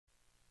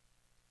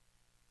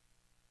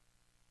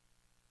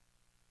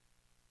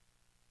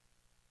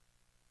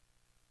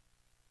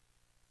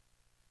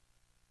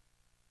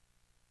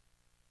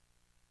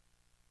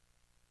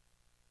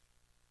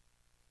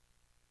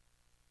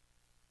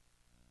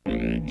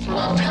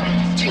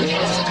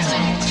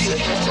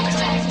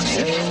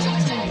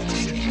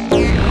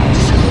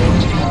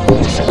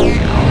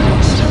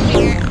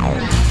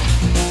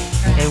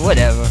Hey,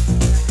 whatever.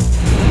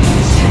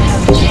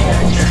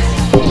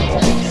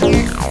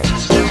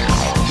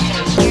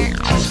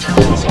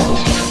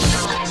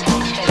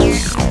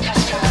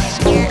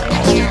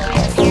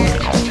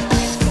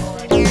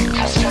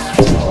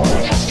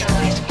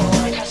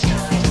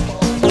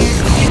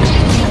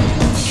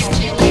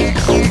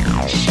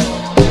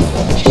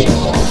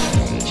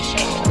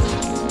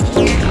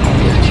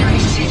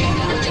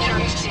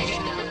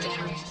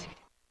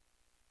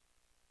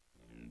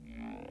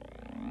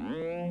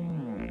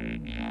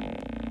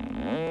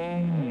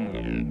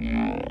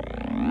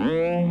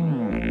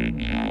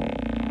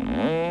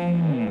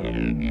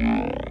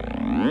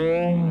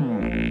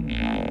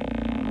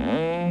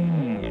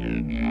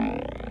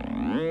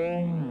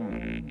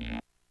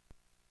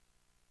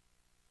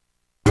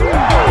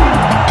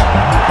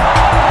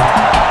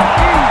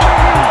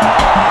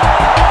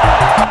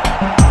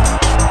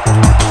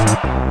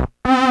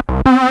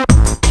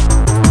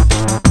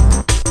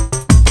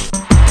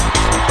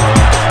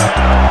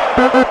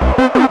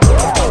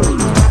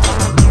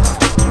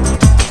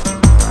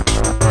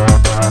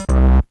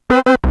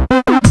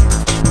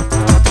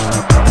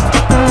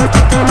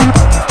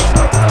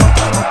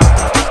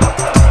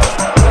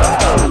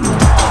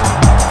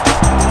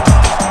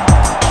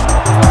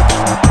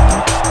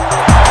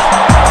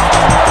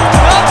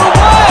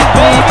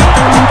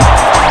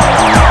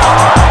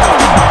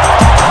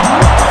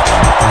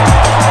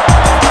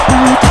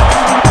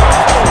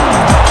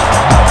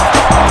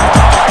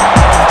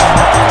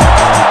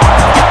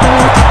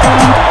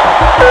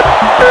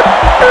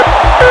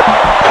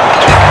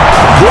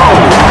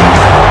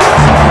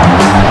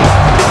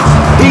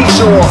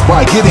 Showoff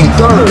by getting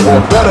third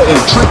or better in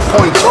trick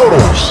point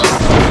totals.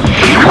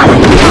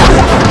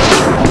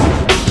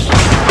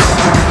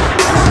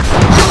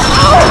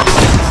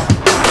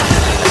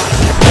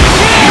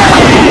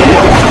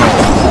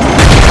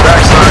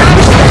 Backside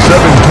Mr.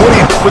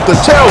 720 with the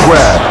tail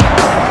grab.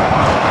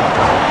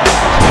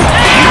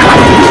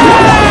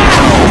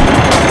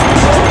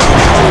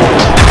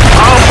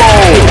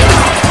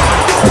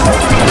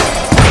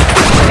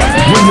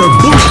 When your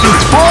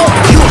boosters fall,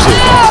 use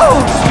it.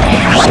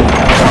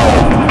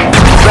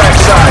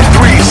 Backside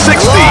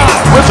 360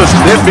 with a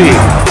snippy.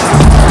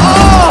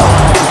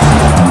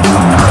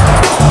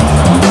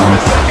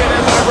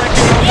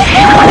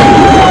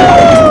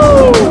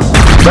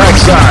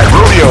 Backside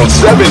rodeo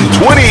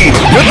 720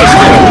 with a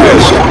steel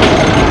fish.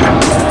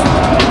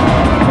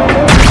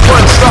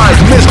 Front side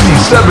Misty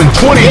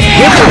 720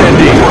 with an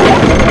ending.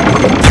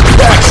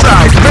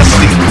 Backside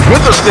Misty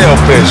with a stale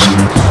fish.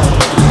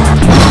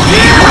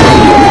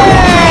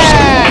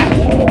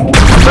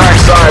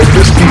 Backside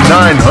Misty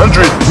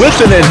 900 with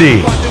an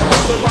ND.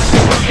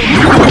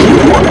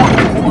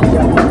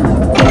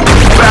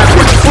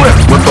 Backwards flip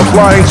with the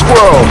flying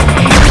squirrel.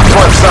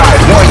 Front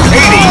side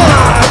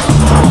 180.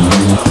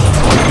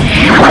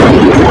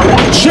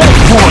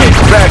 Checkpoint.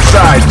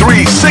 Backside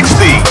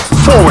 360.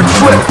 Forward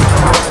flip.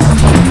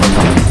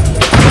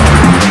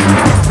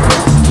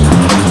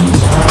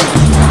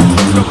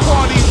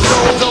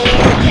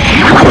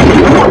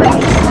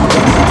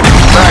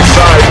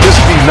 Backside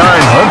Misty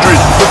 900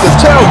 with the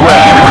tail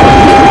grab.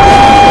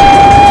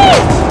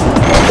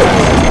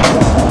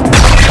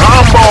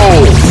 Combo.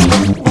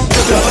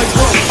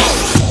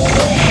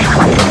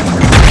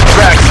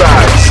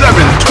 Backside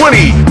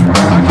 720.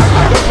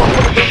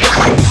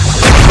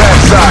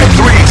 Backside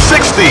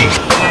 360.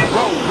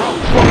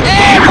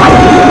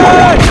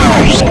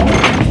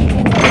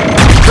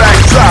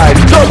 Backside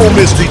double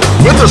Misty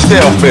with a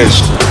stale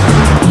fish.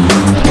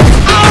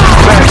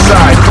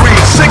 Backside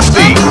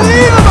 360.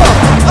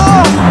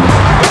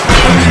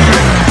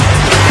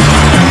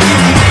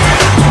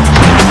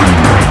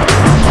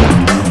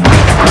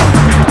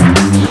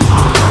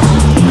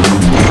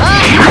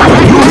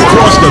 Move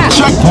across the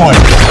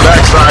checkpoint.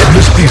 Backside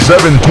Misty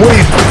 720.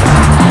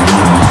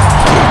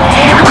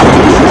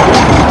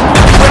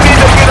 We need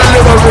to get a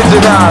little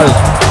original.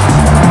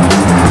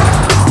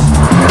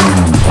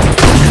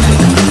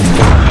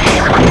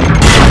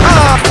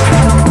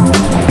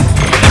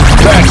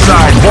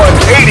 Backside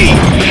 180.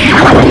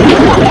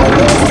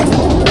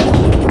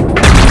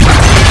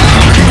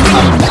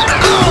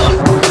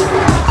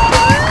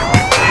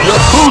 Your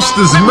boost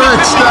is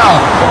maxed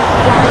out.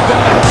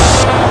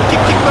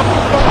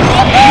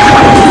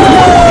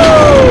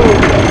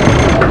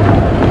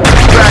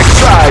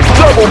 Backside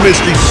double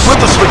Misty with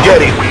the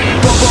spaghetti.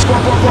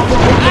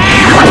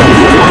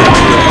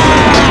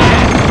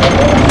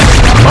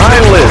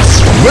 Mindless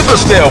with a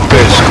stale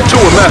fish to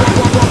a method.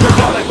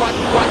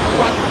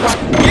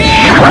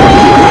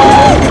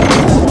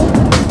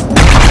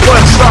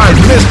 Front side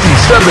Misty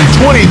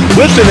 720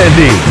 with an ND.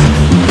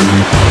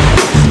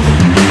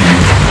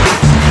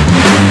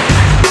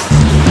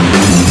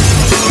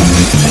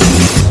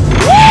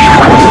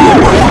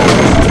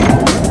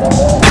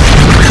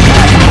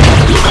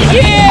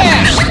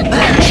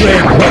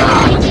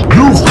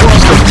 You've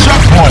crossed the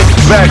checkpoint.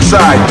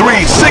 Backside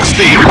 360.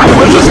 360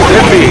 with a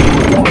stiffy.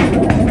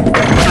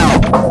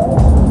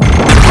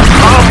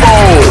 Combo.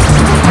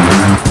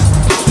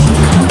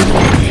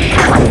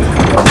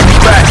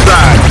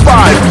 Backside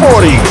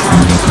 540.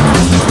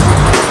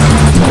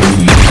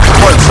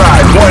 Front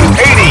side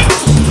 180.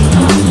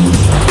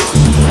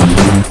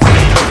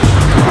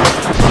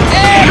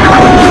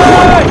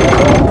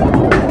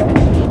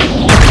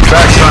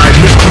 Backside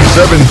Misty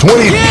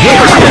 720 with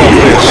a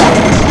standfish.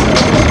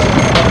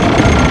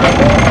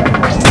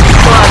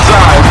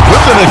 Blindside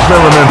with an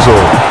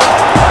experimental.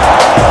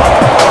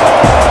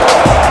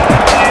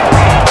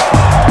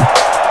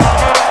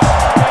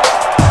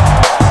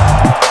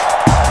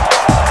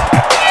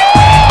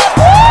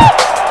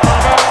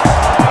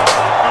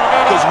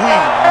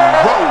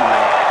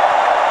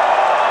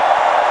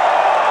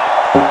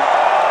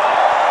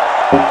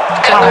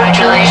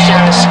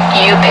 Congratulations,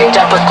 you picked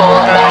up a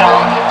gold medal.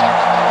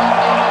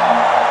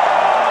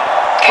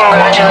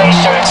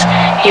 Congratulations,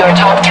 your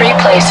top 3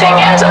 placing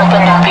has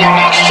opened up your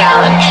next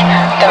challenge,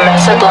 the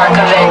Mesa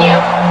Blanca venue.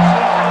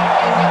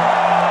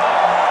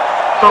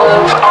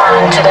 Move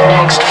on to the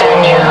next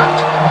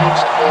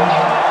venue.